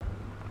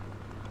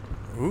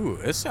Ooh,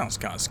 this sounds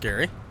kind of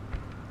scary.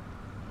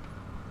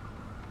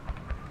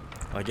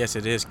 Well, I guess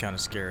it is kind of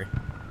scary.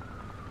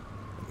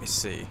 Let me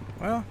see.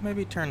 Well,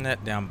 maybe turn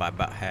that down by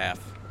about half.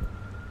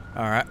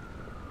 Alright.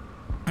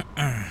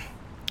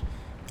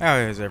 How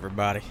is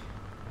everybody?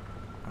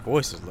 My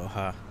voice is a little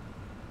high.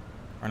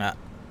 Or not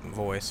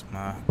voice,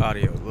 my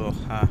audio is a little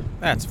high.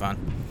 That's fine.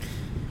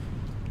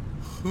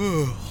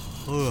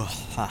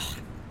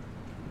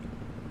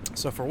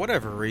 So for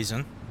whatever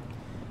reason,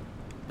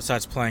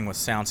 besides playing with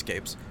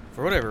soundscapes,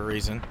 for whatever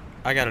reason,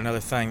 I got another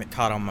thing that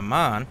caught on my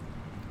mind,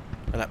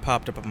 or that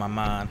popped up in my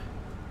mind.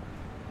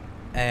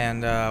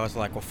 And I was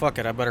like, well, fuck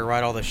it, I better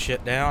write all this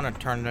shit down and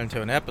turn it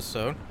into an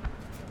episode,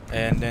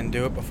 and then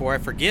do it before I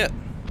forget.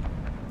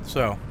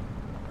 So,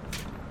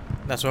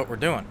 that's what we're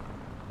doing.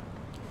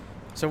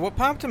 So what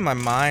popped in my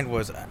mind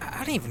was, I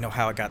don't even know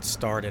how it got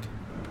started.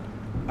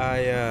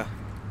 I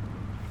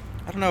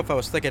don't know if I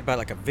was thinking about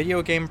like a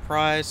video game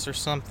prize or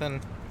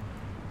something,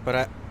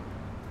 but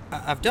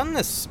I've done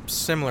this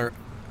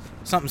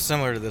something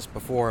similar to this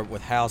before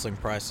with housing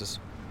prices,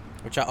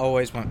 which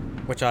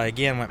I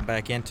again went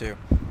back into.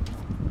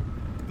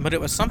 But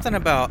it was something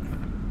about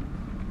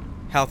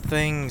how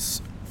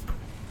things,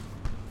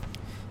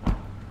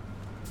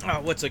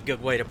 what's a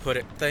good way to put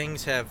it?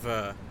 Things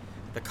have,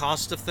 the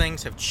cost of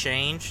things have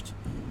changed,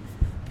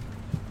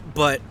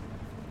 but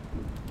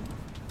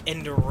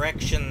in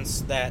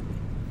directions that,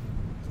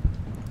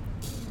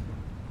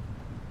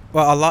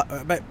 well, a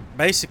lot, but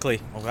basically,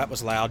 well, that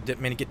was loud.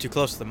 Didn't mean to get too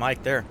close to the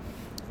mic there.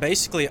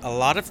 Basically, a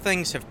lot of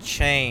things have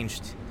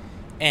changed,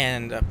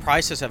 and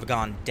prices have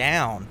gone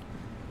down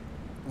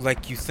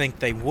like you think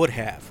they would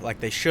have,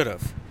 like they should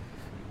have.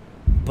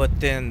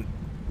 But then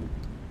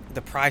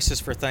the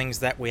prices for things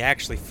that we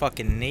actually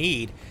fucking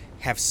need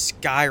have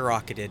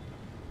skyrocketed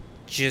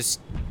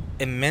just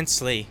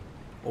immensely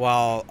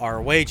while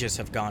our wages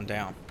have gone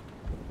down.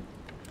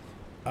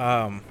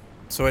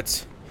 So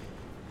it's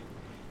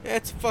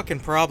a fucking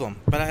problem.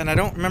 And I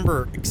don't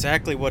remember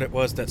exactly what it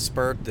was that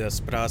spurred this,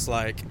 but I was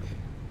like,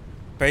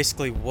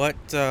 basically what,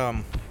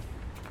 I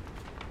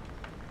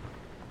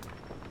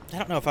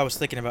don't know if I was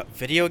thinking about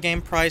video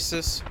game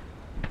prices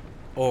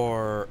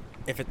or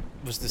if it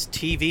was this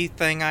TV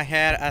thing I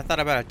had. I thought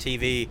about a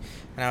TV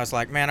and I was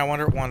like, man, I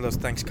wonder what one of those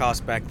things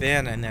cost back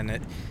then. And then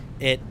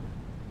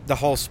the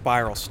whole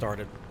spiral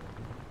started.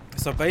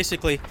 So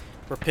basically,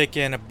 we're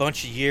picking a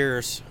bunch of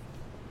years,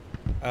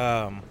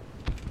 a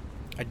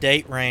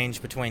date range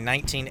between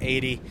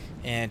 1980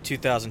 and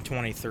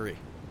 2023.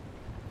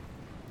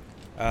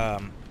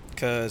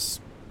 Because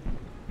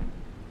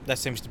that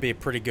seems to be a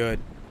pretty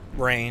good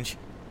range.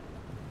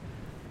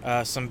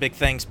 Some big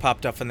things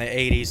popped up in the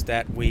 80s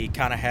that we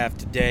kind of have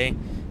today.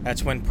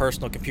 That's when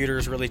personal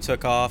computers really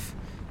took off.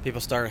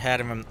 People started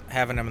having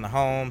them in the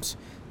homes.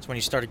 That's when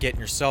you started getting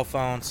your cell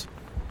phones.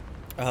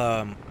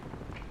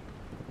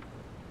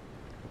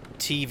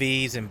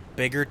 TVs and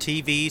bigger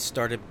TVs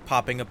started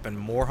popping up in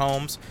more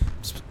homes,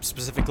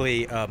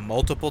 specifically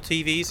multiple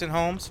TVs in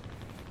homes.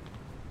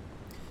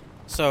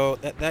 So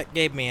that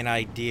gave me an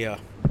idea,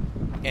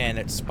 and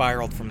it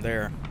spiraled from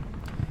there.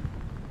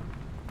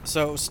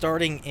 So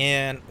starting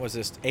in, was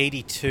this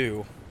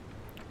 82,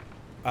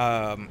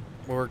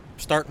 we're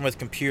starting with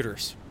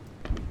computers.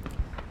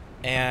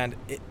 And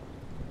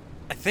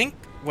I think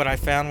what I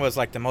found was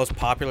like the most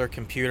popular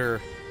computer,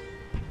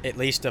 at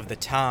least of the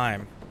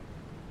time,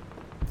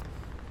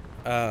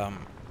 I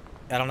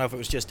don't know if it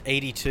was just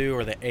 82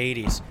 or the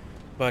 80s,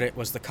 but it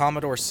was the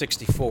Commodore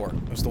 64.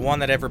 It was the one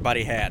that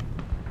everybody had.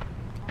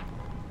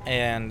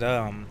 And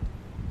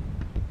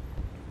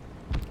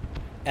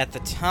at the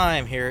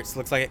time here, it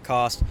looks like it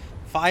cost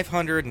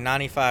 $595 in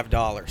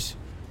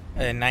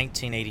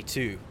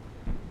 1982.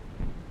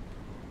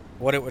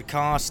 What it would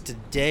cost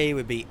today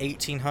would be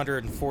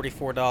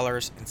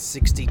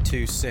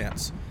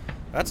 $1,844.62.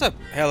 That's a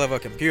hell of a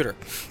computer.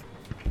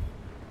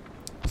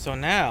 So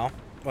now,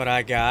 what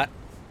I got,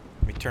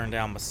 let me turn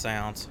down my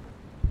sounds.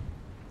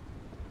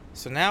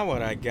 So now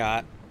what I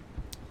got,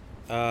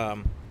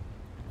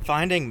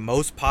 finding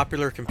most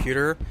popular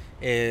computer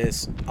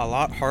is a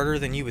lot harder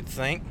than you would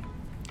think.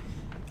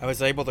 I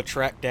was able to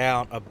track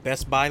down a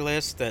Best Buy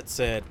list that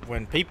said,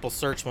 when people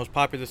search most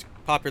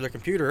popular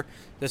computer,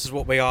 this is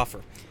what we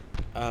offer.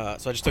 So I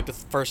just took the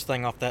first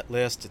thing off that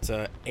list. It's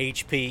a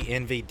HP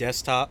Envy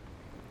desktop.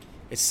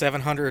 It's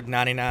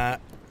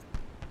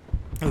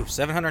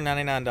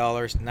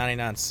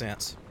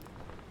 $799.99.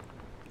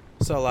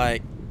 So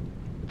like,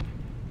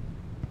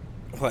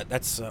 what?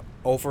 That's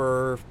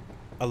over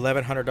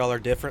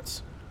 $1,100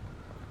 difference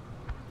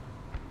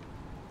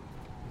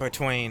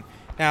between.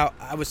 Now,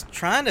 I was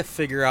trying to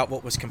figure out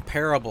what was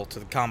comparable to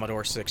the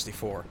Commodore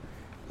 64.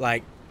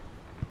 Like,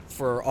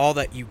 for all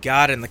that you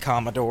got in the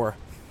Commodore,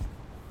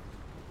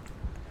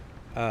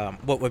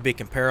 what would be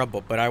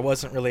comparable, but I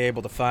wasn't really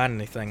able to find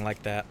anything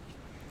like that.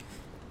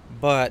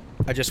 But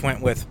I just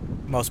went with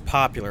most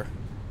popular,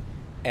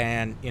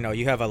 and,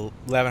 you have a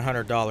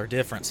 $1,100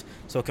 difference.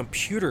 So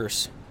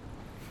computers,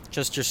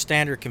 just your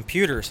standard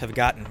computers, have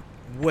gotten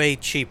way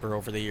cheaper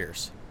over the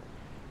years.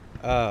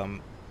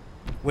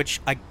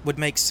 which would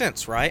make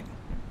sense, right?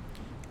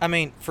 I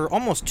mean, for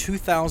almost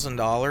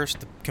 $2,000,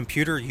 the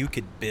computer you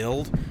could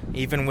build,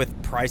 even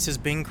with prices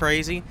being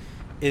crazy,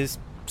 is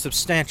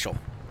substantial.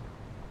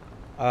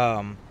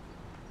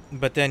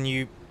 But then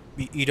you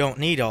don't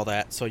need all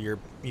that, so you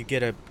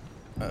get a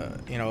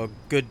a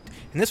good.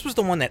 And this was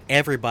the one that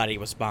everybody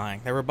was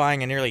buying. They were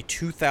buying a nearly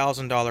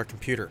 $2,000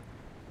 computer.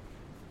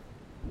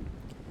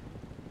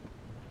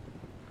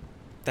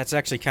 That's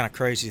actually kind of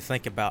crazy to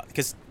think about,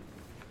 because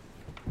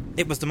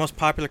it was the most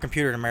popular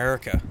computer in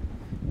America,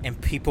 and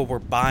people were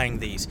buying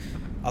these.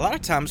 A lot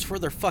of times for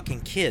their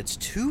fucking kids.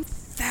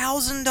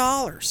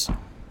 $2,000.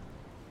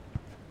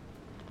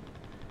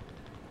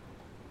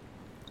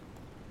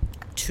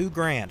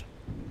 $2,000.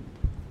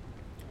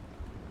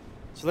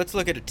 So let's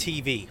look at a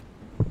TV.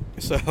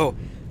 So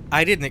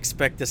I didn't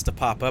expect this to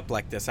pop up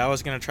like this. I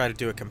was going to try to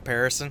do a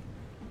comparison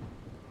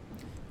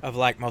of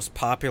like most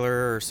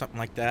popular or something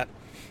like that.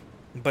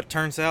 But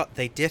turns out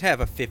they did have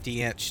a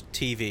 50-inch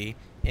TV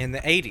in the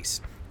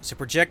 80s. It's a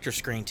projector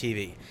screen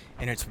TV.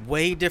 And it's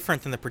way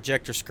different than the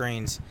projector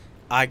screens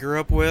I grew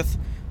up with,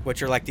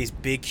 which are like these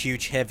big,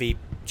 huge, heavy,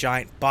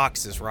 giant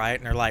boxes, right?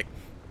 And they're like,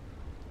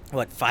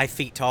 what, 5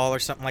 feet tall or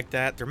something like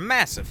that? They're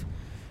massive.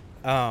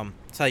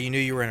 That's how you knew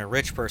you were in a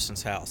rich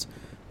person's house.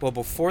 Well,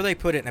 before they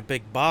put it in a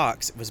big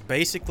box, it was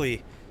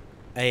basically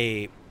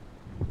a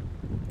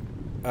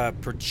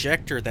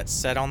projector that's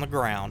set on the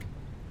ground.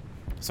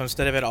 So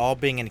instead of it all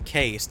being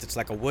encased, it's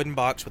like a wooden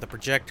box with a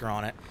projector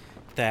on it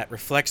that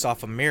reflects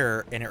off a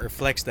mirror, and it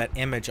reflects that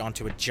image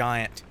onto a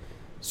giant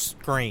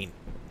screen,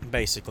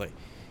 basically.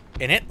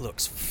 And it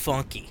looks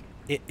funky.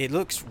 It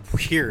looks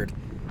weird.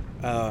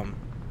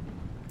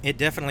 It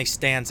definitely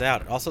stands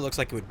out. It also looks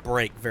like it would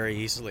break very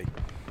easily.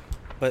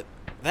 But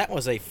that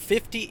was a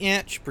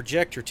 50-inch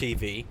projector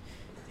TV.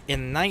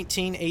 In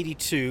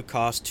 1982,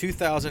 cost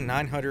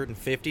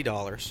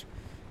 $2,950,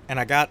 and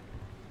I got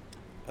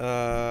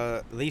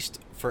at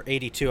least for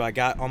 82, I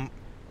got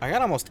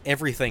almost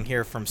everything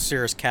here from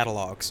Sears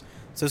catalogs.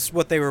 So this is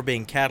what they were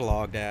being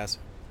cataloged as,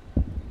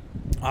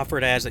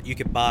 offered as, that you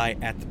could buy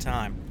at the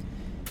time.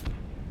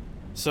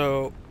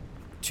 So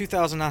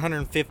 $2,950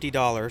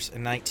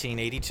 in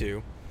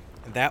 1982.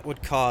 That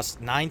would cost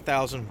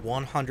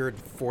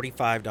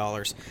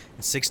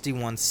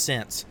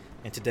 $9,145.61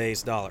 in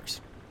today's dollars.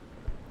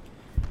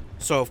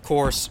 So of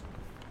course,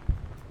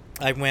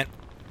 I went,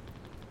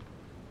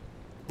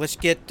 let's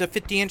get the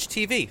 50-inch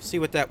TV, see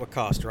what that would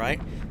cost, right?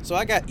 So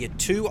I got you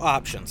two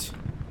options,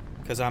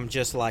 because I'm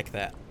just like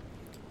that.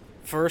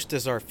 First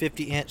is our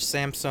 50-inch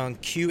Samsung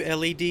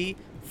QLED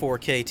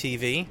 4K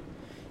TV,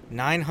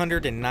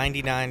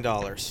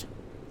 $999.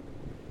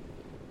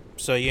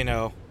 So, you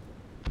know,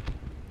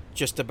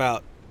 just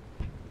about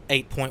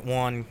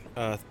 8.1,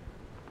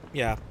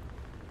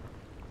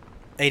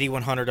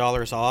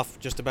 $8,100 off,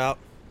 just about.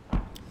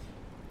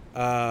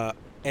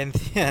 And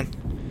then,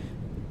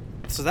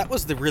 so that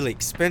was the really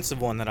expensive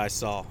one that I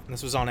saw.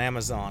 This was on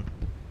Amazon.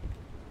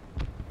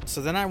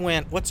 So then I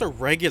went, what's a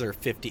regular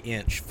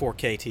 50-inch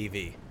 4K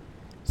TV?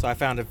 So I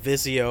found a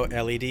Vizio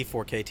LED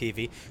 4K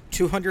TV,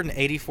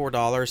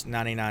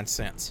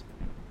 $284.99.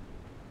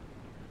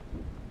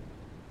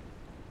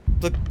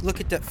 Look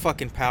at that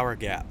fucking power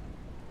gap.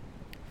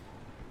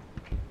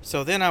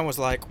 So then I was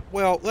like,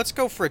 well, let's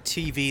go for a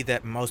TV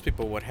that most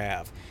people would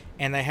have.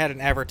 And they had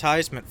an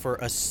advertisement for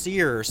a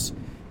Sears,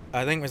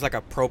 I think it was like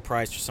a Pro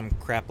Price or some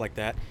crap like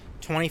that,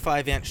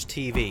 25-inch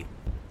TV.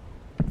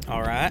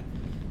 Alright?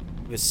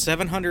 It was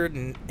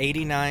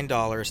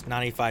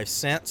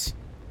 $789.95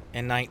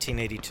 in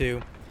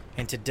 1982.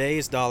 In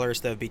today's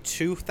dollars, that would be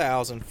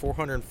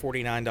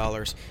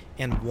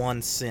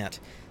 $2,449.01.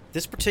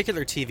 This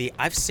particular TV,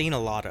 I've seen a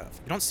lot of.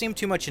 You don't see them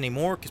too much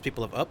anymore because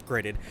people have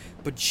upgraded.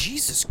 But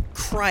Jesus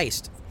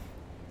Christ.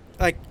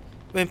 Like,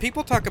 when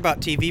people talk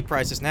about TV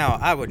prices now,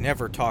 I would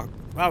never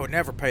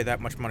pay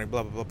that much money,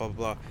 blah, blah, blah, blah,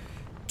 blah.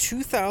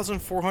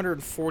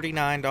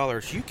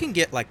 $2,449. You can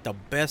get, like, the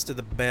best of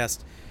the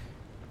best.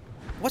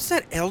 What's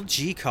that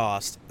LG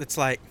cost? It's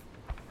like,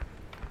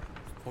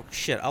 oh,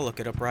 shit, I'll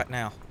look it up right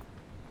now.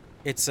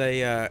 It's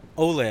a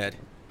OLED.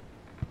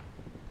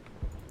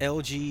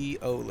 LG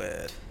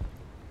OLED.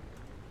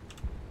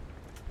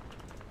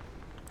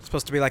 It's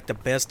supposed to be like the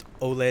best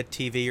OLED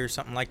TV or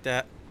something like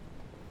that.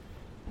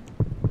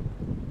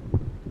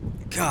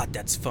 God,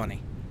 that's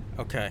funny.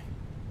 Okay.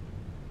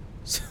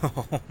 So,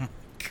 oh my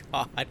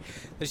God.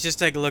 Let's just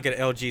take a look at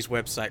LG's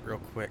website real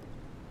quick.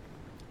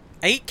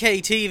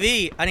 8K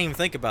TV. I didn't even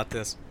think about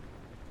this.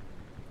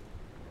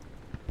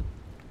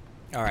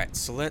 Alright,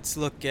 so let's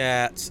look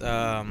at...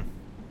 So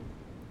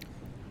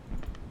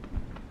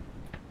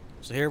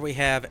here we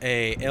have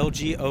a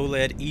LG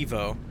OLED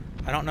Evo.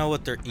 I don't know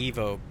what their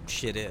Evo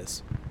shit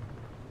is,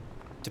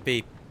 to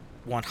be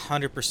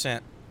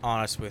 100%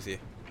 honest with you.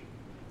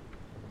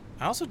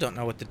 I also don't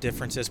know what the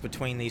difference is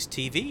between these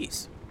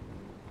TVs.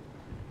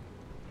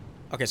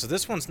 Okay, so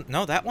this one's...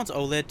 No, that one's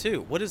OLED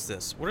too. What is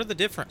this? What are the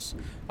difference?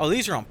 Oh,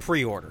 these are on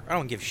pre-order. I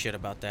don't give a shit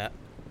about that.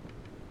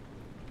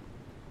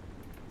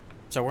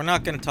 So we're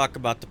not going to talk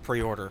about the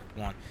pre-order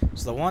one.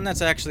 So the one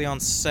that's actually on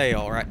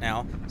sale right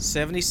now,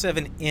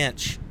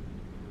 77-inch,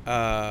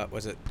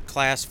 was it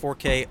Class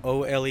 4K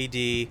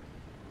OLED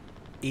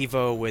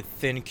Evo with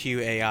ThinQ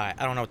AI.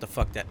 I don't know what the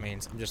fuck that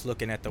means. I'm just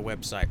looking at the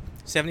website.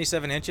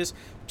 77 inches,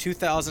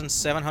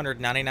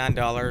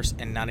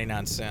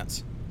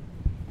 $2,799.99.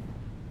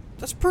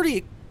 That's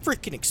pretty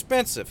freaking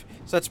expensive.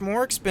 So that's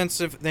more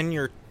expensive than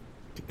your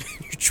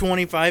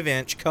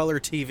 25-inch color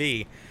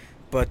TV.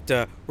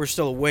 But we're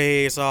still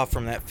ways off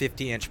from that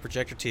 50-inch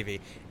projector TV.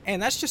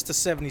 And that's just a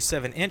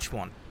 77-inch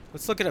one.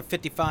 Let's look at a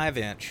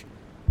 55-inch,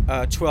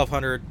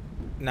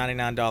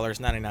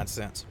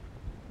 $1,299.99.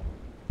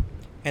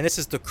 And this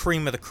is the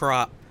cream of the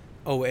crop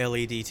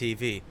OLED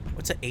TV.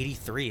 What's an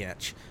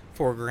 83-inch?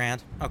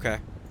 $4,000. Okay.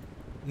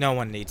 No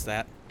one needs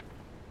that.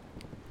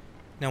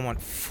 No one.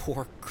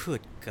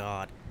 Good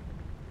God.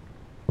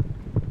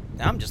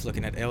 Now I'm just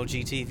looking at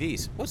LG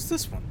TVs. What's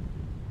this one?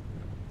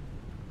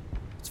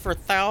 It's for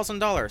 $1,000.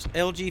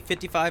 LG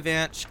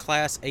 55-inch,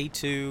 Class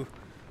A2,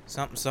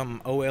 something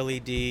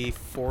OLED,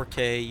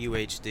 4K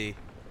UHD.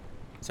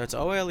 So it's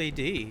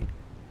OLED.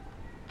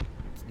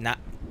 It's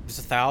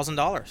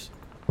 $1,000.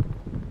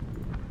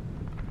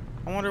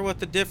 I wonder what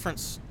the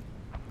difference,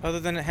 other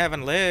than it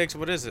having legs,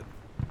 what is it?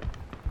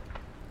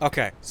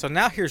 Okay, so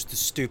now here's the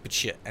stupid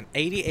shit. An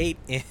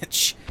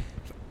 88-inch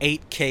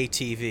 8K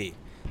TV.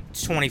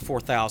 It's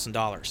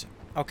 $24,000.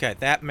 Okay,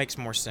 that makes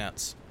more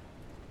sense.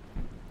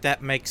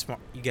 That makes more...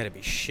 You gotta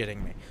be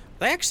shitting me.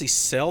 They actually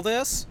sell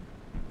this?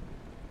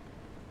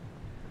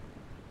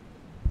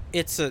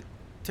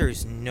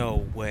 There's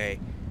no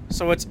way.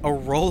 So it's a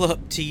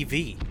roll-up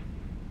TV.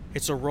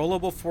 It's a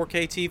rollable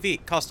 4K TV.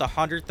 It costs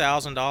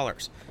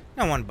 $100,000.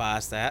 No one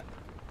buys that.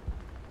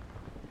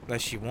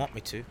 Unless you want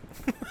me to.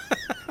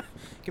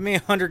 Give me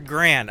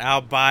 $100,000. I'll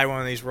buy one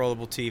of these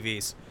rollable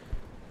TVs.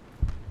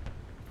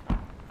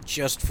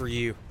 Just for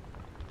you.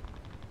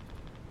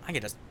 I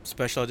get a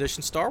special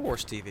edition Star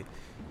Wars TV.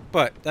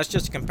 But that's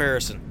just a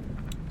comparison.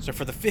 So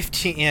for the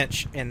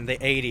 50-inch in the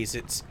 80s,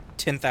 it's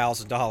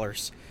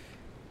 $10,000.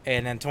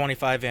 And then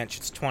 25-inch,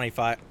 it's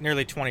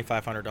nearly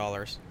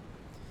 $2,500.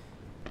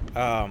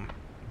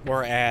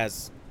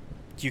 Whereas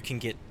you can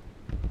get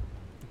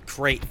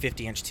great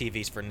 50-inch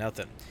TVs for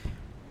nothing.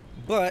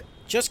 But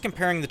just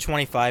comparing the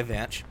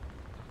 25-inch,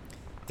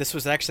 this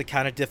was actually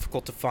kind of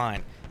difficult to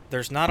find.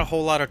 There's not a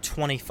whole lot of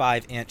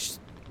 25-inch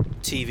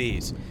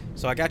TVs.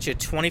 So I got you a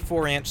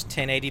 24-inch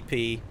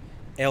 1080p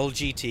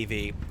LG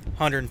TV,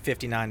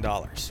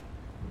 $159.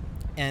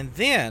 And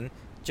then,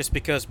 just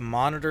because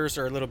monitors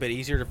are a little bit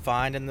easier to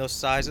find in those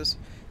sizes,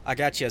 I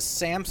got you a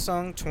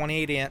Samsung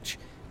 28-inch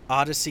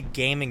Odyssey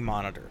gaming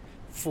monitor,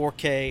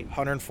 4K,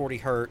 140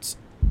 hertz,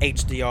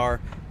 HDR,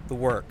 the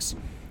works.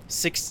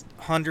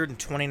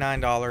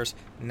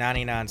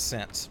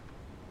 $629.99.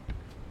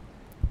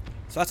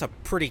 So that's a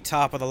pretty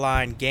top of the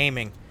line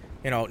gaming,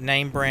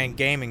 name brand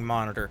gaming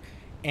monitor,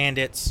 and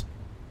it's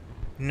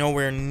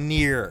nowhere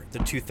near the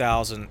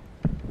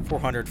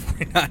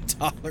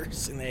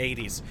 $2,449 in the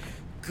 80s.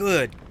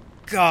 Good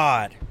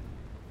God.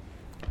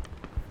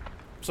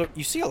 So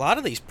you see a lot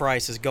of these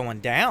prices going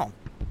down,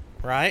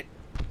 right?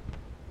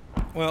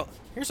 Well,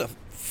 here's a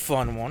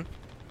fun one.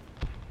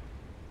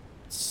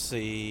 Let's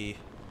see. It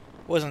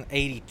wasn't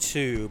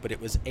 82, but it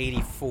was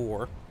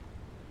 84.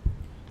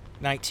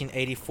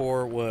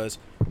 1984 was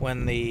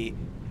when the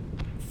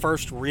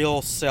first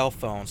real cell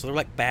phone, so they're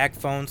like bag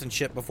phones and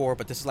shit before,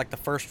 but this is like the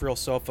first real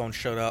cell phone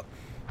showed up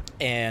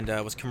and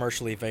was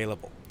commercially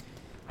available.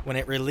 When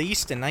it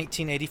released in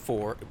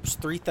 1984, it was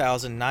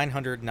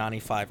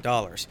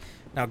 $3,995.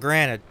 Now,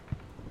 granted,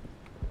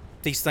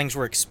 these things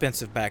were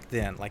expensive back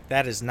then. Like,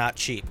 that is not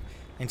cheap.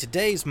 In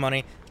today's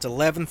money, it's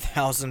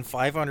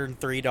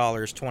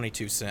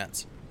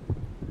 $11,503.22.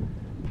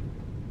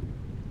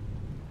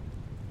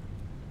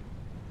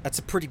 That's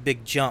a pretty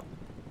big jump.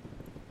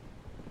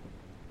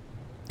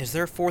 Is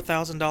there a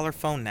 $4,000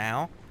 phone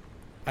now?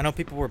 I know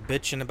people were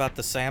bitching about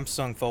the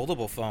Samsung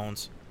foldable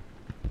phones.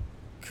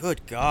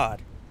 Good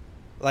God.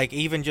 Like,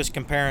 even just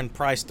comparing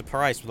price to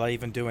price without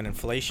even doing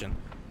inflation.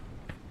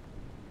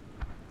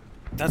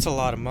 That's a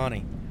lot of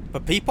money.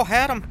 But people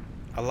had them.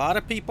 A lot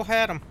of people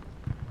had them.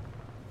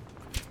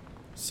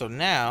 So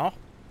now,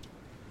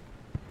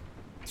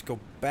 let's go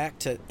back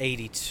to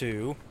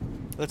 82.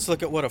 Let's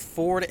look at what a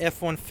Ford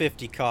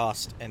F-150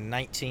 cost in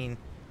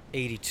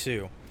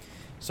 1982.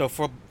 So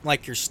for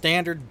like your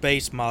standard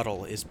base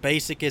model, as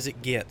basic as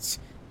it gets,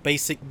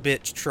 basic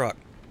bitch truck,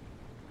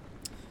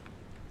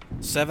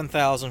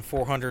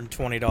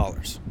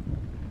 $7,420.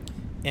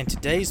 In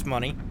today's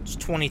money, it's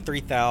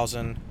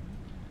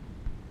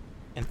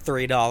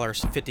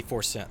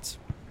 $23,003.54.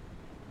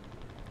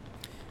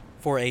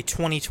 For a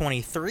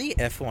 2023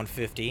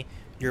 F-150,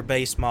 your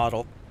base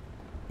model,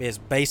 as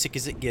basic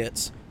as it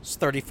gets, it's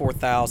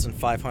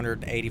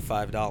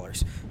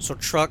 $34,585. So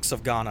trucks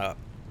have gone up.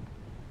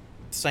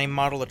 Same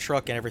model of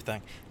truck and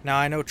everything. Now,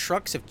 I know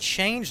trucks have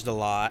changed a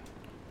lot,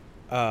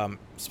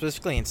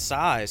 specifically in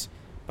size,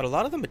 but a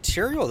lot of the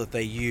material that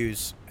they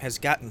use has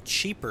gotten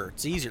cheaper.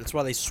 It's easier. That's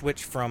why they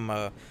switched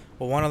from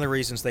Well, one of the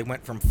reasons they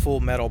went from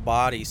full metal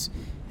bodies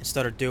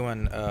instead of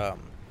doing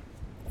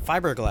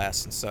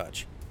fiberglass and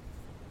such.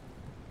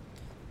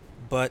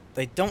 But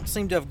they don't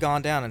seem to have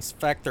gone down. In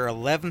fact, they're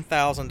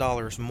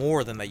 $11,000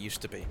 more than they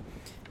used to be.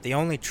 The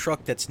only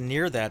truck that's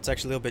near that's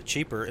actually a little bit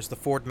cheaper is the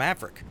Ford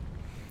Maverick.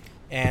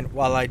 And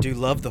while I do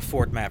love the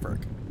Ford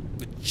Maverick,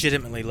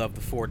 legitimately love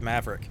the Ford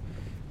Maverick,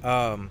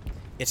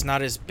 it's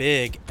not as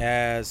big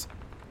as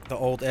the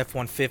old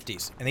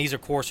F-150s. And these,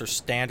 of course, are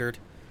standard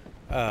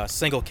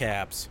single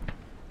cabs.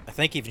 I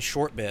think even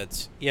short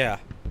beds. Yeah.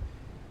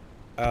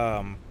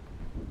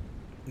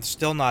 It's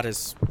still not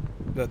as...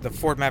 The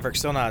Ford Maverick's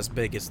still not as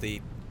big as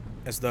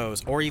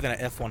those, or even an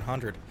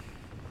F-100.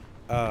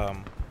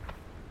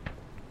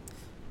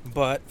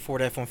 But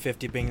Ford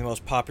F-150 being the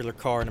most popular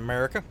car in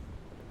America,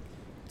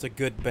 it's a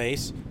good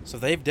base. So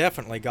they've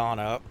definitely gone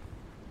up.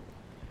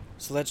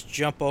 So let's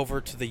jump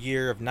over to the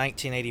year of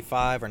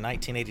 1985 or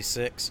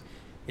 1986.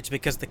 It's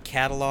because the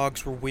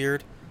catalogs were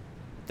weird.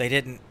 They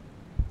didn't...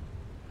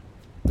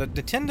 The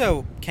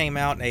Nintendo came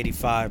out in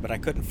 85, but I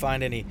couldn't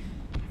find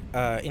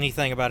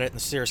anything about it in the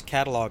Sears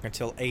catalog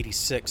until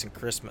 86 in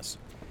Christmas.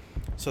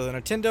 So the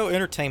Nintendo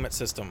Entertainment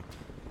System,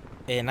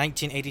 in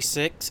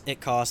 1986,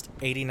 it cost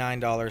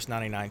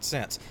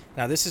 $89.99.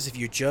 Now this is if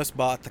you just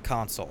bought the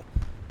console.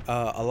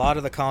 A lot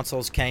of the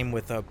consoles came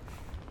with like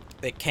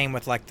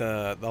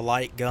the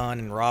light gun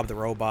and Rob the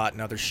Robot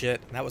and other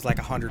shit, and that was like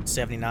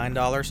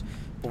 $179.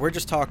 But we're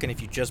just talking if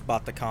you just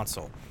bought the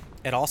console.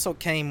 It also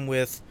came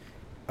with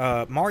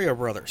Mario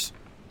Brothers.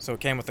 So it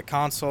came with the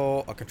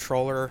console, a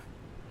controller,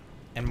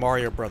 and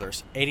Mario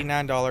Brothers.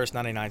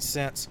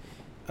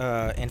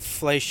 $89.99.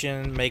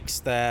 Inflation makes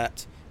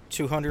that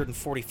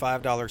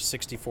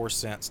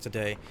 $245.64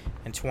 today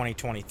in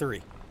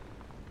 2023.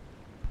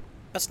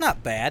 That's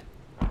not bad.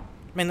 I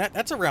mean,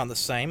 that's around the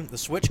same. The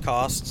Switch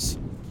costs,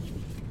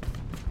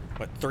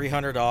 what,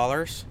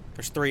 $300?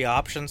 There's 3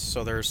 options,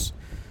 so there's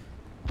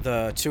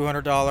the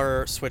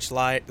 $200 Switch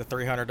Lite, the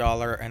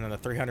 $300, and then the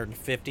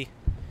 $350.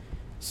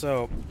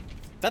 So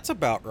that's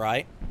about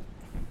right.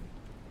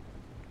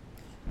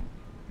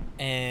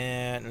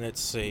 And let's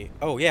see.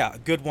 Oh yeah, a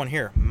good one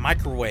here.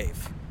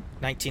 Microwave,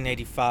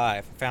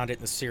 1985. Found it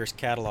in the Sears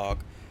catalog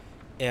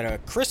at a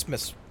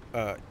Christmas.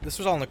 This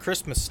was all in the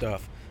Christmas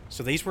stuff.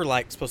 So these were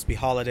like supposed to be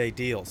holiday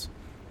deals.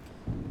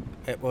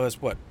 It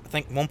was what, I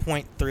think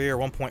 1.3 or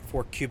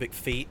 1.4 cubic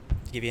feet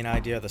to give you an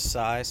idea of the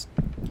size.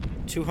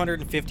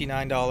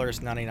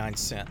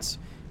 $259.99.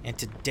 And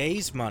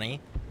today's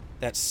money,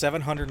 that's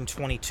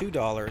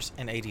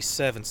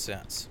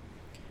 $722.87.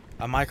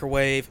 A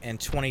microwave in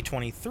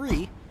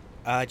 2023,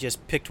 I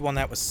just picked one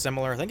that was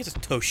similar. I think it's a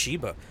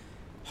Toshiba.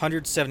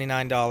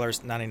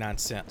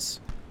 $179.99.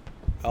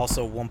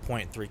 Also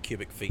 1.3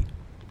 cubic feet.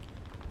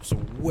 So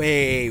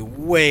way,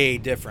 way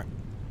different.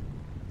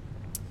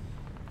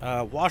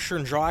 Washer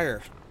and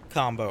dryer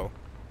combo,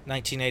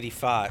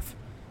 1985.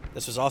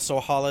 This was also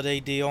a holiday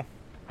deal.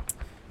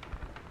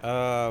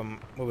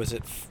 What was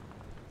it?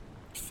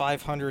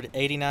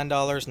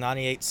 $589.98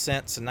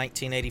 in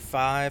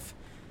 1985.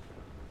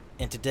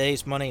 In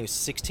today's money, it was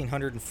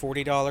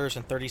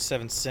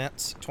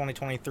 $1,640.37,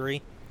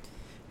 2023.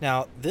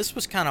 Now, this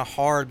was kind of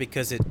hard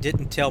because it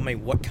didn't tell me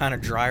what kind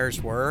of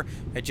dryers were.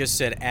 It just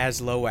said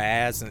as low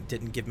as, and it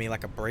didn't give me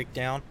like a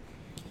breakdown.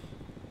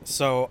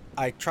 So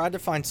I tried to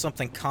find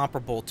something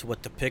comparable to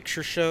what the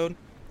picture showed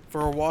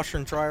for a washer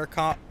and dryer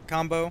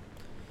combo.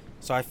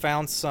 So I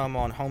found some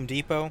on Home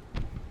Depot.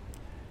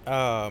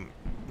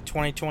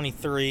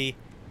 2023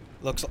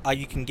 looks like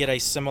you can get a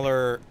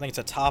similar, I think it's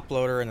a top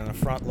loader and then a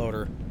front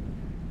loader.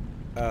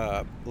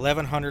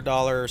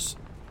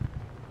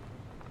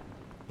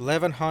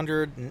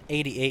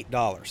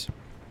 $1,188.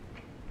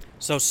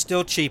 So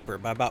still cheaper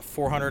by about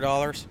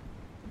 $400.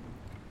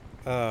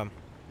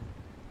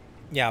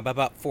 Yeah, by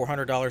about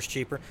 $400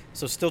 cheaper.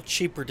 So still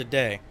cheaper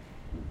today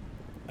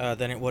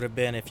than it would have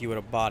been if you would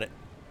have bought it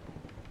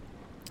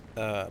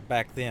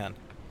back then.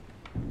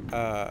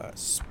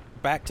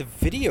 Back to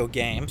video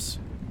games.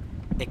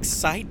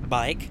 Excite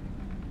Bike,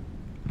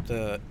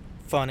 the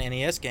fun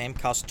NES game,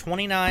 cost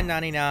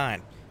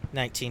 $29.99,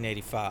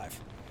 1985.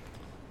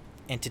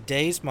 In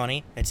today's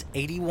money, it's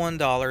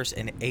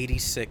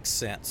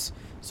 $81.86.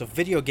 So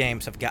video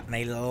games have gotten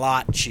a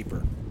lot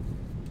cheaper.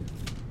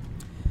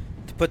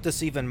 To put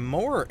this even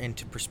more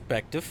into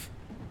perspective,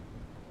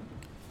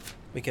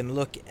 we can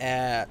look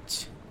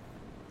at,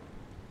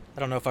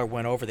 I don't know if I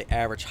went over the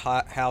average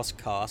house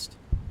cost.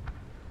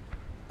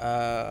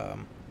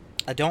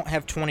 I don't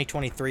have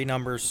 2023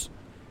 numbers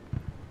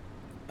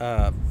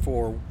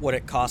for what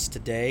it costs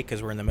today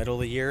because we're in the middle of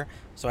the year,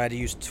 so I had to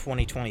use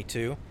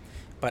 2022.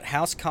 But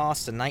house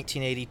costs in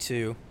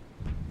 1982,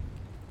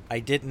 I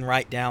didn't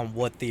write down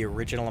what the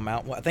original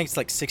amount was. I think it's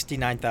like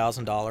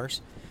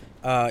 $69,000.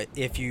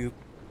 If you,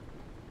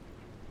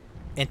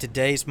 in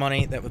today's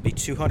money, that would be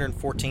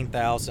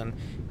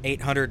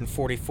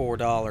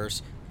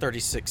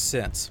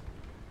 $214,844.36.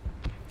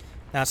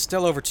 Now, it's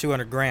still over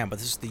 200 grand, but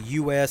this is the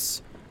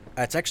U.S.,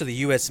 it's actually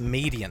the U.S.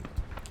 median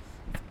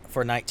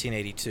for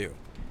 1982.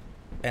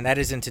 And that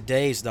is in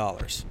today's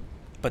dollars.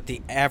 but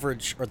the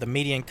average or the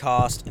median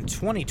cost in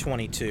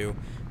 2022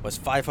 was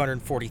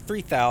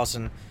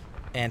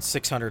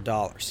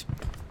 $543,600.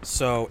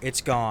 So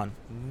it's gone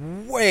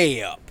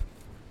way up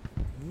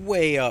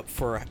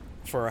for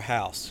a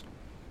house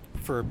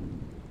for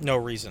no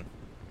reason.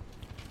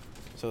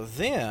 So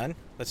then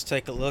let's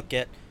take a look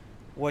at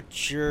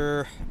what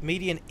your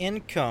median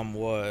income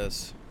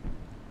was.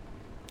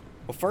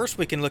 Well, first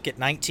we can look at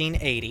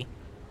 1980,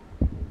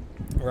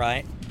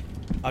 right?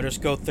 I'll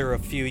just go through a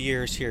few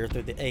years here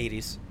through the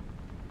 80s,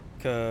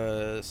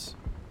 because,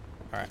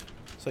 all right.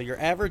 So your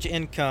average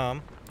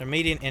income, or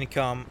median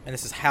income, and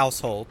this is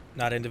household,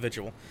 not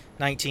individual,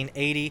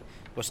 1980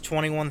 was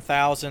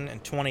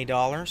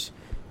 $21,020,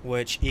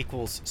 which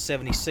equals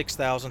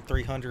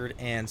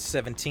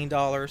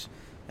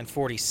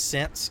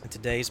 $76,317.40 in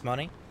today's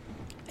money.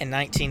 In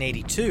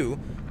 1982,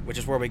 which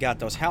is where we got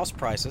those house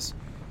prices,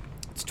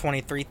 it's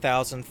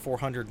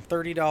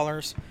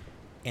 $23,430.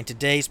 In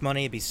today's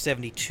money, it'd be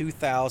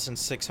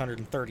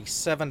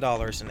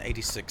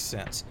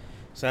 $72,637.86.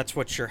 So that's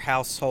what your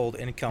household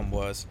income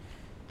was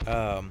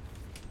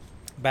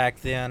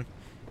back then.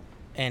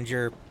 And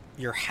your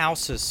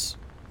houses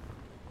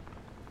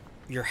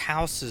were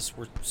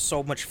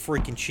so much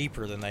freaking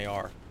cheaper than they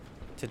are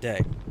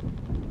today.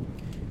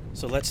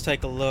 So let's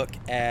take a look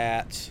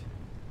at,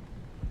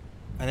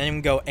 and then we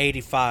can go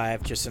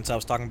 85, just since I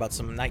was talking about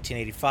some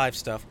 1985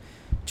 stuff.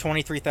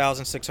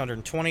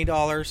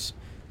 $23,620,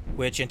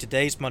 which in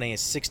today's money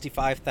is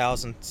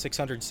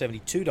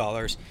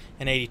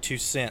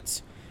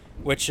 $65,672.82,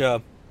 which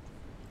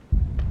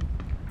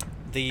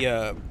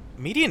the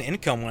median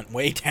income went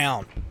way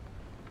down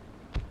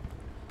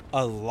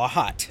a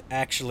lot,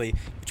 actually,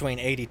 between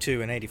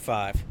 82 and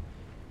 85.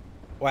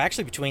 Well,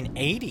 actually between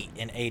 80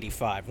 and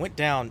 85 went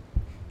down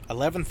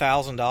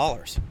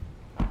 $11,000. So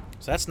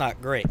that's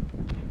not great.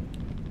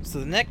 So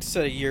the next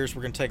set of years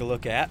we're going to take a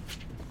look at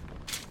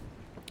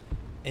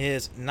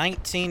is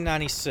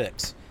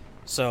 1996.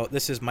 So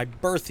this is my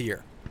birth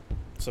year.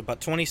 So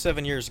about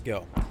 27 years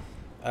ago.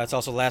 It's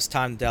also the last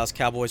time the Dallas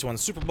Cowboys won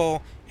the Super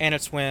Bowl, and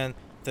it's when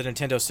the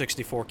Nintendo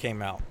 64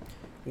 came out,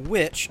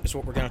 which is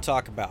what we're going to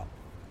talk about.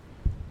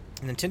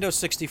 The Nintendo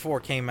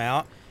 64 came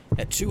out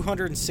at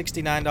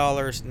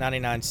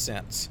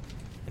 $269.99.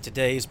 In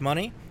today's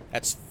money,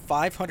 that's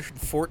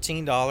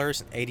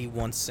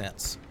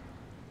 $514.81.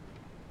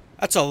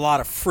 That's a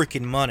lot of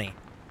freaking money.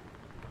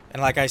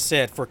 And like I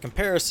said, for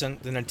comparison,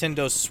 the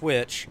Nintendo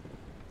Switch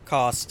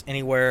costs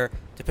anywhere,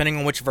 depending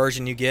on which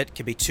version you get,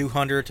 could be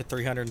 $200 to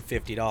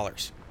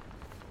 $350.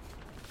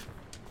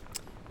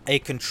 A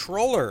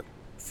controller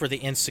for the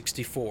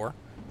N64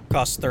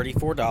 costs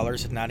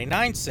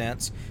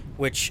 $34.99,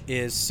 which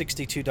is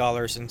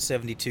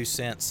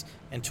 $62.72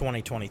 in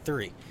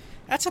 2023.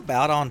 That's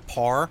about on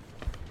par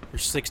for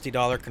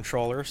 $60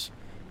 controllers.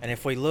 And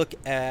if we look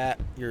at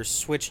your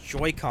Switch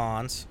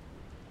Joy-Cons,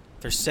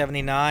 they're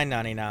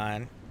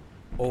 $79.99.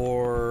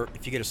 Or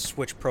if you get a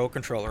Switch Pro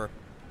controller,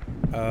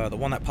 the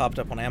one that popped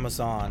up on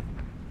Amazon,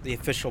 the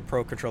official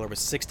Pro controller was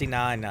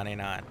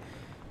 $69.99.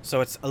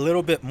 So it's a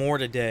little bit more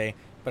today,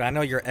 but I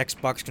know your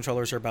Xbox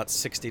controllers are about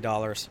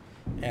 $60,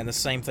 and the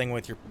same thing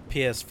with your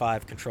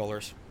PS5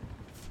 controllers.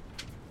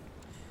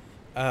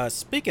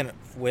 Speaking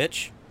of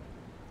which,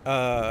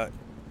 your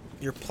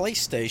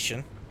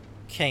PlayStation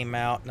came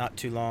out not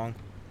too long.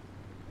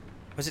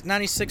 Was it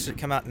 96 or it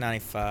came out in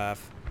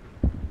 95?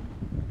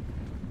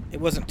 It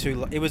wasn't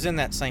too. It was in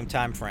that same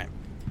time frame.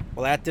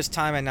 Well, at this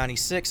time in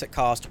 96, it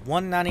cost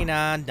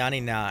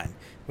 $199.99,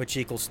 which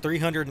equals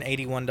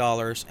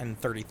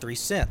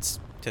 $381.33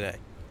 today.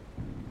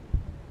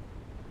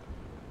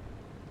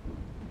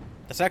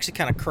 That's actually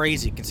kind of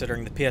crazy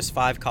considering the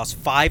PS5 costs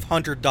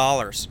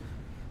 $500.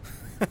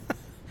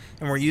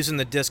 And we're using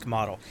the disc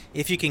model,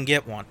 if you can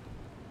get one.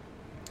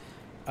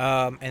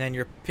 And then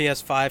your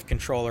PS5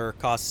 controller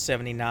costs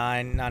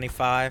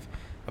 $79.95. I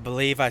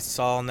believe I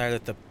saw in there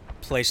that the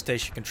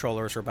PlayStation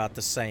controllers are about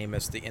the same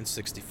as the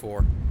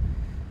N64.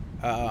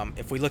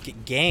 If we look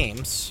at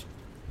games,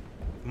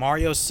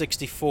 Mario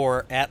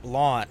 64 at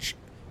launch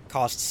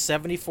cost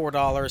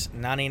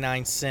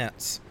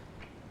 $74.99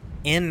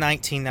 in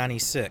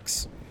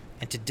 1996.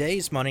 And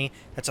today's money,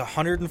 that's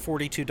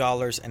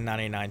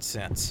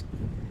 $142.99.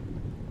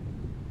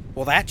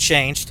 Well, that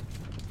changed.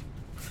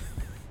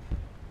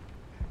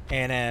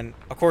 And then,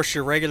 of course,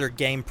 your regular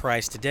game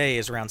price today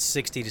is around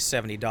 $60 to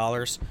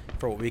 $70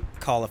 for what we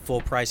call a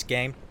full price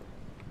game.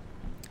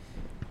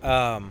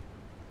 And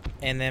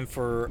then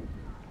for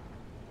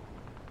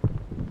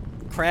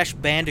Crash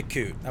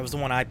Bandicoot, that was the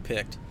one I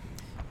picked.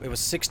 It was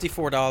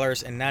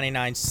 $64.99 in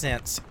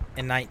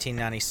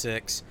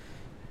 1996,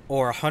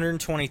 or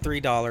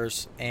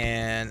 $123,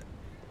 and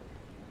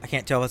I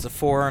can't tell if it's a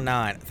 4 or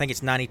 9. I think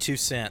it's 92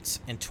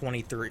 cents in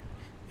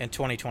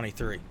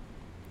 2023.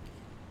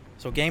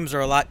 So games are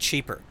a lot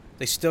cheaper.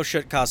 They still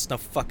should cost no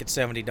fucking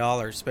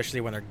 $70,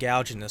 especially when they're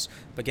gouging this,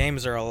 but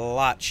games are a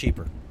lot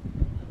cheaper.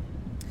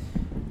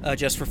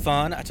 Just for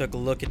fun, I took a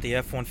look at the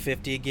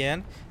F-150 again.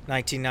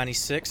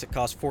 1996, it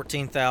cost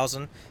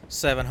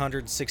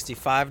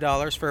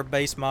 $14,765 for a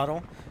base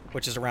model.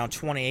 which is around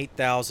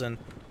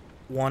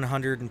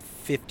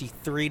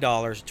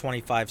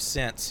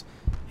 $28,153.25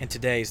 in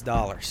today's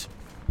dollars.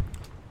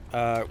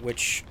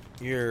 Which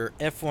your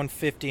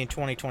F-150 in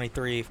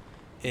 2023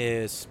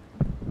 is,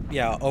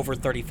 yeah, over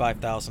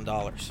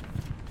 $35,000.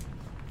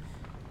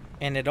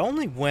 And it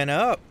only went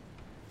up,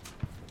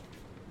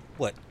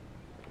 what,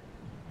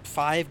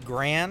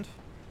 $5,000?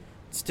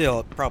 Still,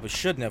 it probably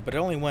shouldn't have, but it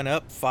only went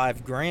up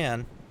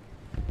 $5,000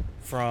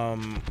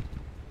 from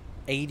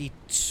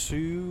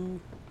 82,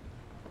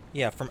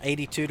 from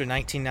 82 to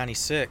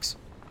 1996.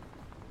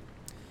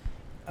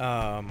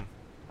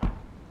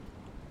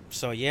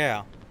 So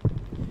yeah.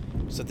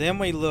 So then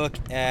we look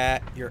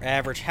at your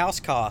average house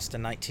cost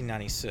in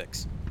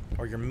 1996,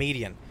 or your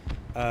median.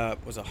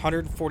 Was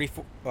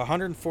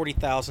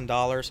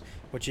 $140,000,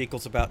 which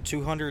equals about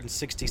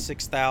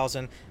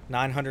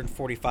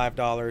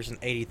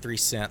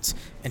 $266,945.83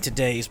 in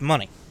today's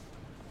money.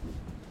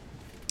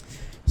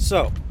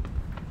 So,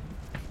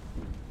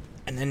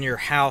 and then your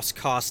house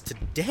cost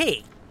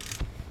today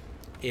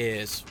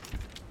is,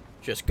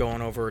 just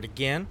going over it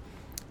again.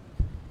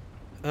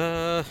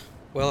 Well,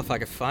 if I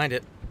could find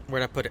it,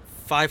 where'd I put it?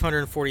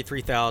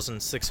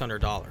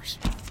 $543,600.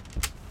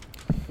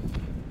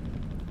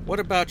 What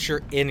about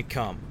your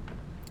income?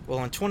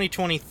 Well, in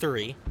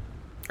 2023,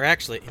 or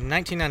actually in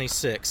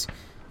 1996,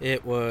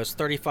 it was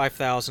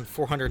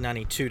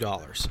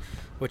 $35,492,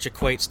 which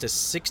equates to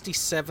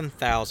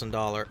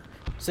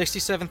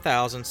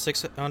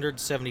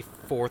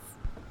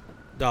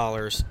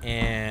 $67,674,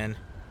 and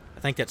I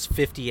think that's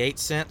 58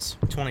 cents.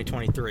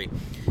 2023.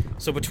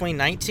 So between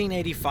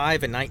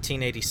 1985 and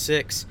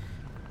 1986,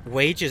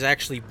 wages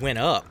actually went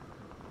up.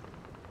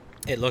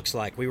 It looks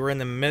like we were in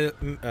the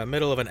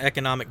middle of an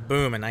economic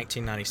boom in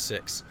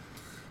 1996.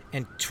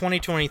 In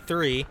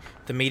 2023,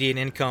 the median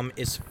income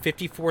is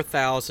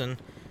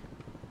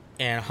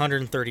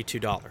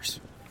 $54,132.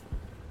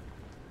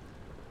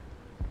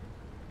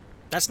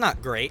 That's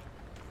not great.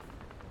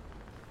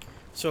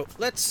 So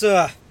let's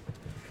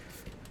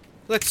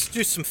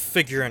do some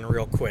figuring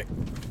real quick.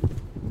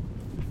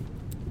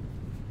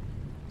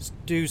 Let's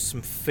do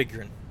some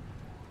figuring.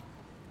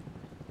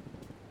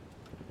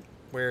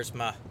 Where's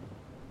my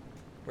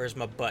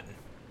button?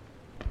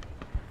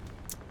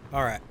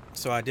 All right,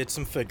 so I did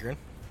some figuring,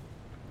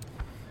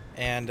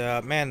 and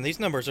man, these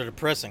numbers are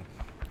depressing.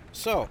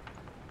 So,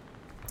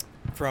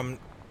 from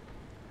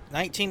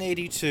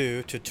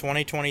 1982 to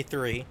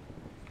 2023,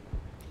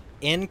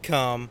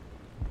 income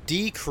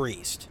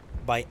decreased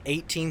by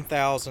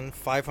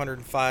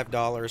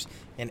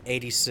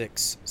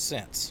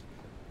 $18,505.86.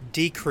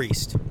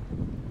 Decreased.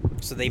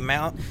 So the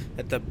amount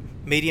that the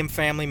median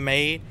family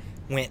made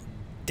went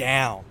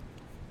down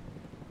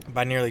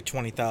by nearly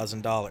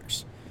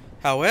 $20,000.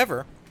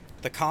 However,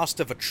 the cost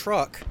of a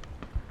truck,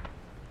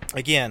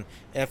 again,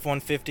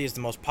 F-150 is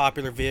the most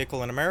popular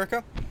vehicle in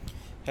America,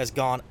 has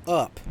gone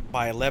up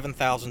by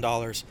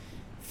 $11,000.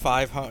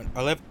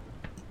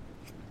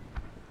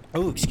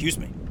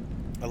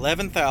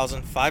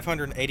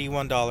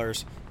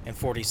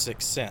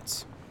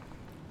 $11,581.46.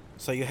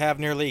 So you have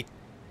nearly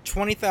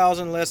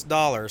 $20,000 less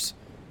dollars,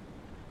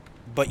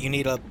 but you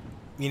need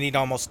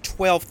almost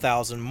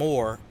 $12,000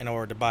 more in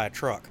order to buy a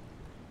truck.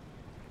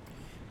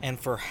 And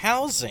for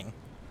housing,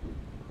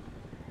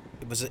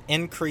 it was an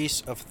increase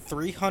of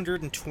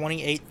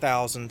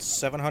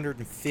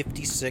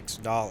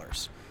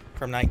 $328,756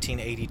 from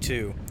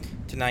 1982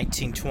 to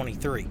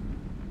 2023.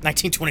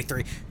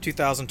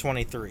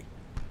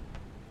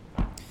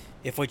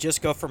 If we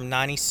just go from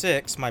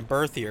 96, my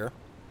birth year,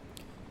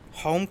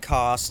 home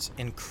costs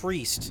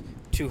increased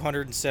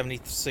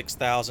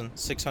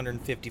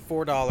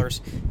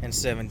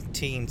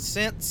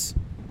 $276,654.17.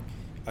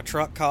 A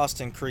truck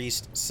cost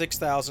increased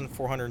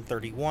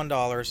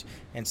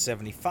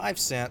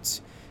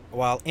 $6,431.75,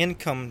 while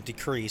income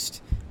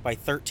decreased by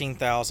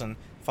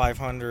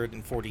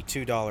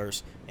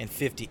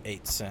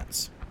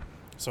 $13,542.58.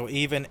 So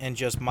even in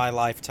just my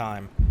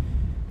lifetime,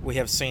 we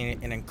have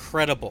seen an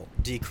incredible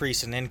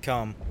decrease in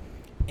income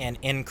and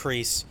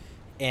increase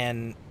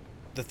in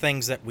the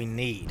things that we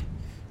need.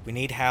 We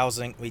need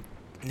housing. We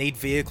need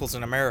vehicles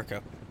in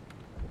America.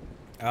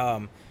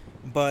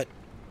 But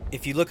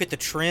if you look at the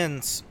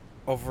trends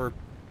over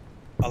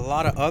a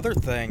lot of other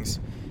things,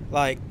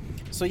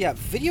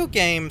 video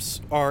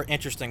games are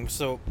interesting.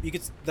 So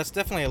that's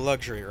definitely a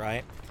luxury,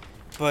 right?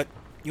 But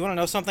you want to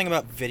know something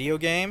about video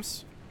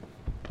games?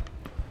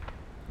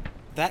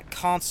 That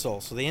console,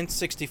 so the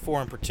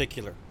N64 in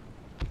particular,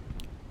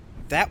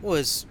 that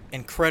was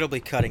incredibly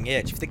cutting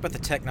edge. If you think about the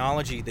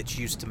technology that's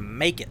used to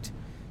make it,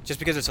 just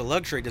because it's a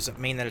luxury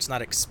doesn't mean that it's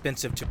not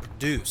expensive to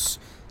produce.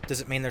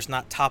 Doesn't mean there's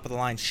not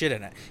top-of-the-line shit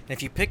in it. And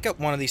if you pick up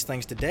one of these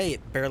things today,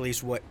 it barely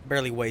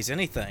weighs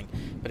anything.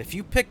 But if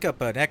you pick up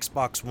an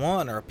Xbox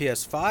One or a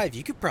PS5,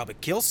 you could probably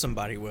kill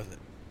somebody with it.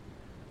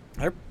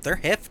 They're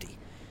hefty.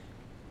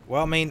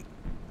 Well, I mean,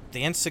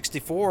 the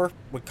N64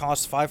 would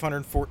cost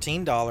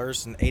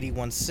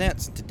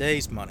 $514.81 in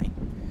today's money,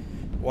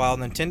 while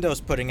Nintendo's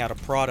putting out a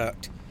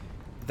product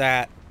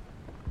that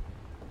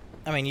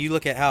I mean, you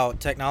look at how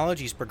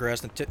technology's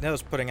progressed, and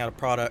Nintendo's putting out a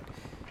product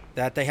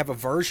that they have a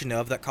version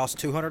of that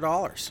costs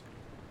 $200.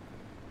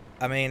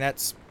 I mean,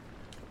 that's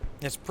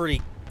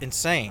pretty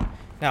insane.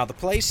 Now, the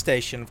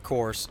PlayStation, of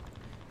course,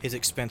 is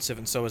expensive,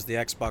 and so is the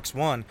Xbox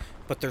One,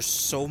 but there's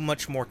so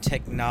much more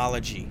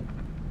technology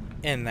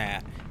in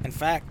that. In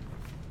fact,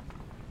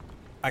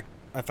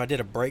 if I did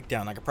a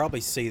breakdown, I could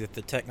probably see that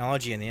the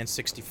technology in the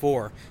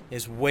N64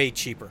 is way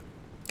cheaper,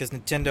 because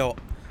Nintendo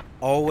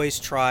always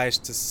tries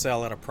to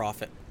sell at a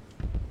profit.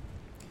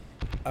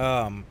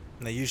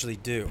 They usually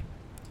do.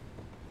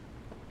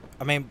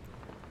 I mean,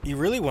 you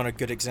really want a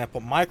good example,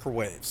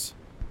 microwaves.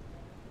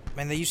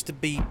 Man, they used to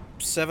be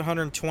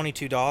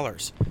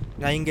 $722.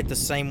 Now you can get the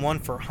same one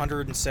for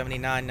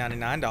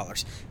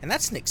 $179.99. And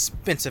that's an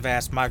expensive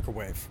ass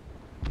microwave.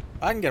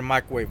 I can get a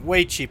microwave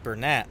way cheaper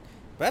than that.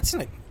 But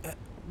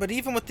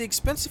even with the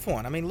expensive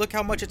one, I mean, look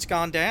how much it's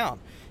gone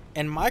down.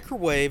 And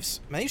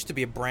microwaves, man, they used to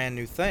be a brand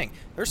new thing.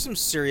 There's some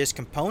serious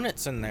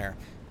components in there.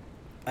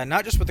 And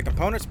not just with the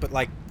components, but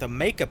like the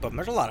makeup of them.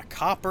 There's a lot of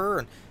copper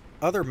and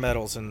other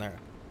metals in there.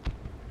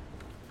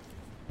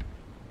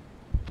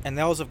 And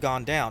those have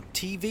gone down.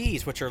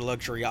 TVs, which are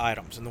luxury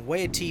items, and the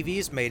way a TV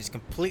is made is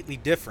completely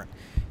different.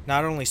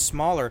 Not only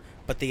smaller,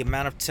 but the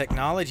amount of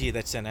technology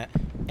that's in it.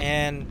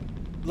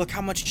 And look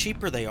how much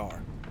cheaper they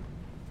are.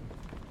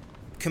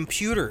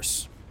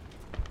 Computers,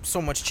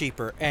 so much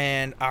cheaper.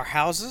 And our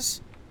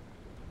houses?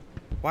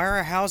 Why are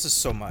our houses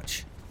so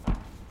much?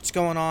 What's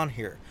going on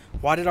here?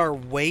 Why did our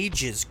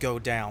wages go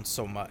down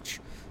so much?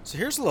 So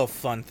here's a little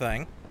fun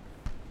thing.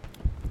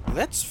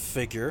 Let's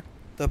figure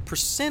the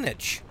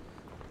percentage.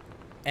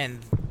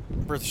 And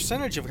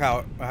percentage of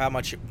how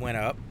much it went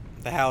up,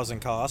 the housing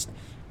cost,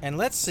 and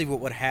let's see what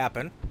would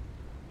happen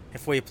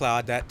if we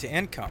applied that to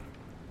income.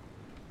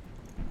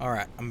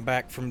 Alright, I'm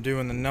back from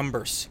doing the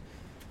numbers.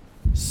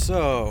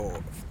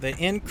 So, the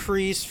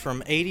increase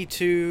from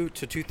 82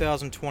 to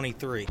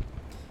 2023,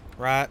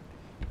 right,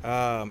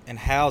 in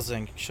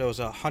housing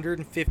shows a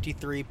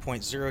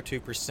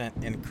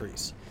 153.02%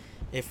 increase.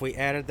 If we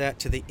added that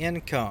to the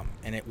income,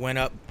 and it went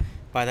up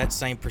by that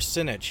same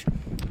percentage,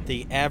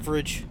 the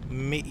average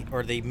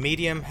the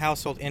median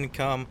household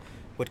income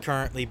would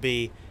currently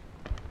be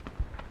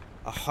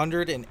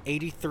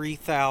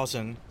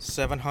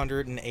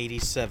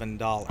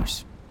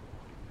 $183,787.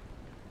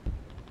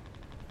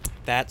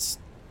 That's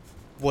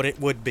what it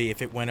would be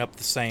if it went up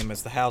the same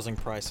as the housing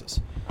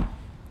prices.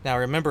 Now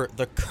remember,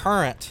 the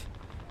current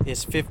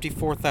is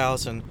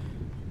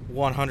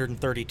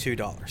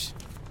 $54,132.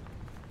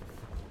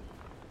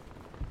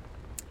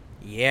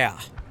 Yeah.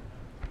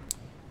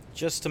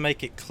 Just to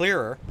make it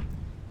clearer,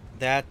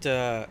 that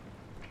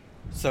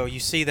so you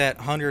see that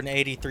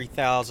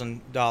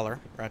 $183,000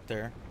 right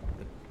there,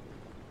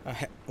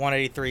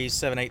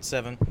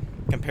 183,787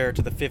 compared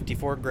to the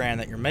 54 grand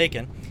that you're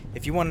making.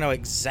 If you want to know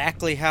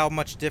exactly how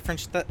much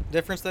difference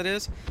that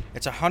is,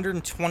 it's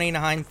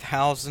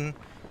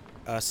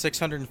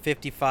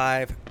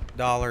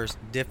 $129,655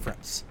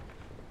 difference.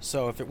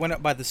 So if it went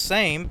up by the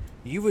same,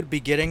 you would be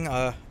getting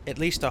at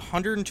least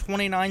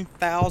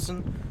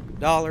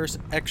 $129,000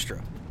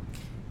 extra.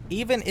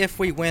 Even if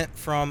we went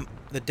from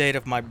the date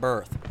of my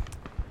birth,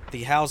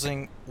 the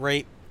housing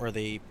rate, or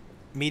the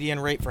median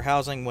rate for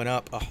housing, went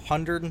up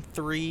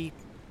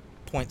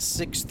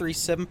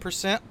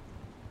 103.637%,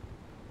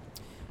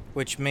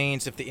 which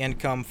means if the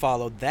income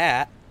followed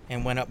that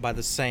and went up by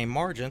the same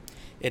margin,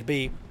 it'd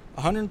be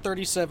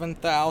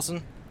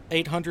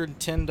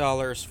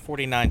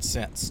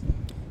 $137,810.49,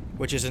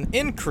 which is an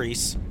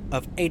increase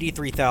of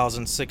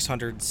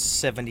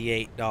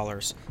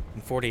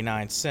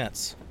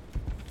 $83,678.49.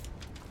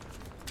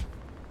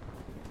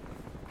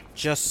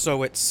 Just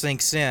so it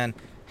sinks in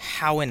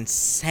how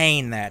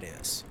insane that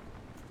is.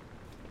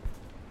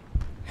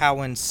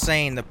 How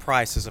insane the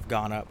prices have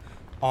gone up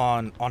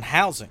on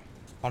housing,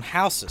 on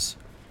houses.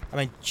 I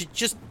mean,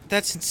 just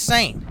that's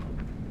insane.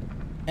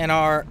 And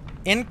our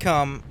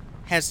income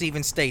hasn't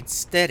even stayed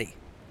steady.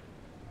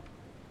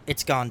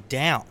 It's gone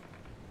down.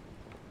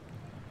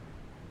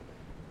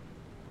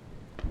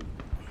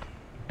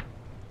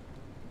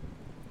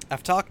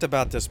 I've talked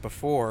about this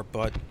before,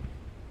 but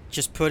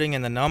just putting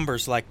in the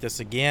numbers like this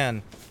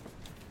again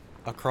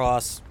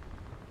across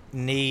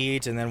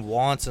needs and then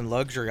wants and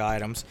luxury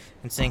items,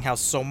 and seeing how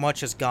so much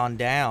has gone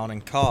down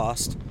in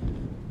cost,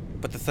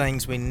 but the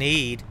things we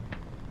need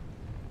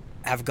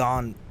have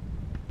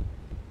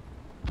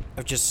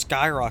just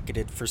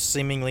skyrocketed for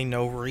seemingly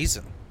no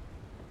reason.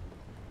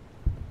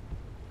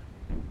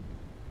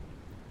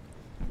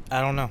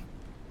 I don't know.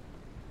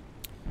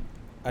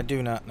 I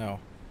do not know.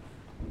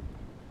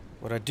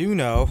 What I do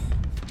know,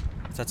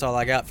 that's all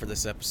I got for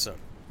this episode.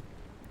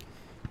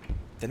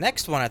 The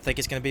next one I think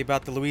is going to be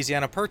about the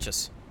Louisiana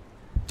Purchase.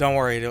 Don't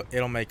worry,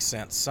 it'll make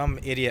sense. Some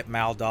idiot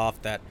mouthed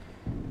off that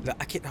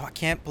I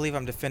can't believe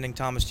I'm defending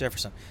Thomas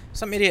Jefferson.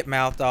 Some idiot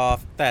mouthed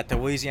off that the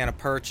Louisiana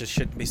Purchase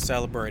shouldn't be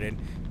celebrated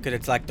because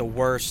it's like the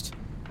worst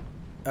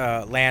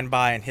land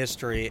buy in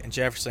history, and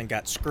Jefferson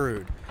got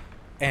screwed.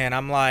 And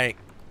I'm like,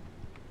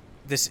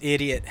 this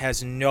idiot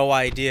has no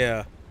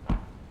idea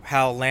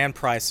how land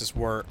prices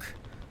work,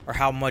 or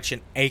how much an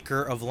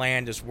acre of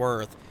land is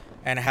worth,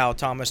 and how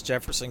Thomas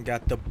Jefferson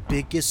got the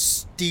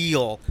biggest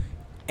steal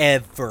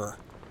ever.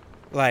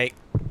 Like,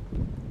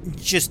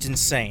 just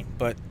insane.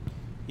 But,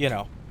 you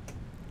know,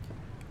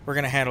 we're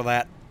going to handle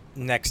that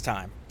next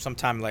time,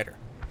 sometime later.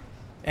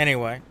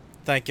 Anyway,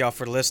 thank y'all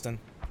for listening.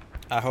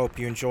 I hope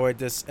you enjoyed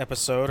this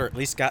episode, or at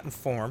least got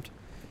informed.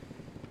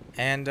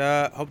 And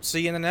hope to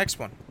see you in the next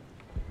one.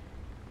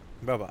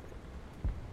 Bye-bye.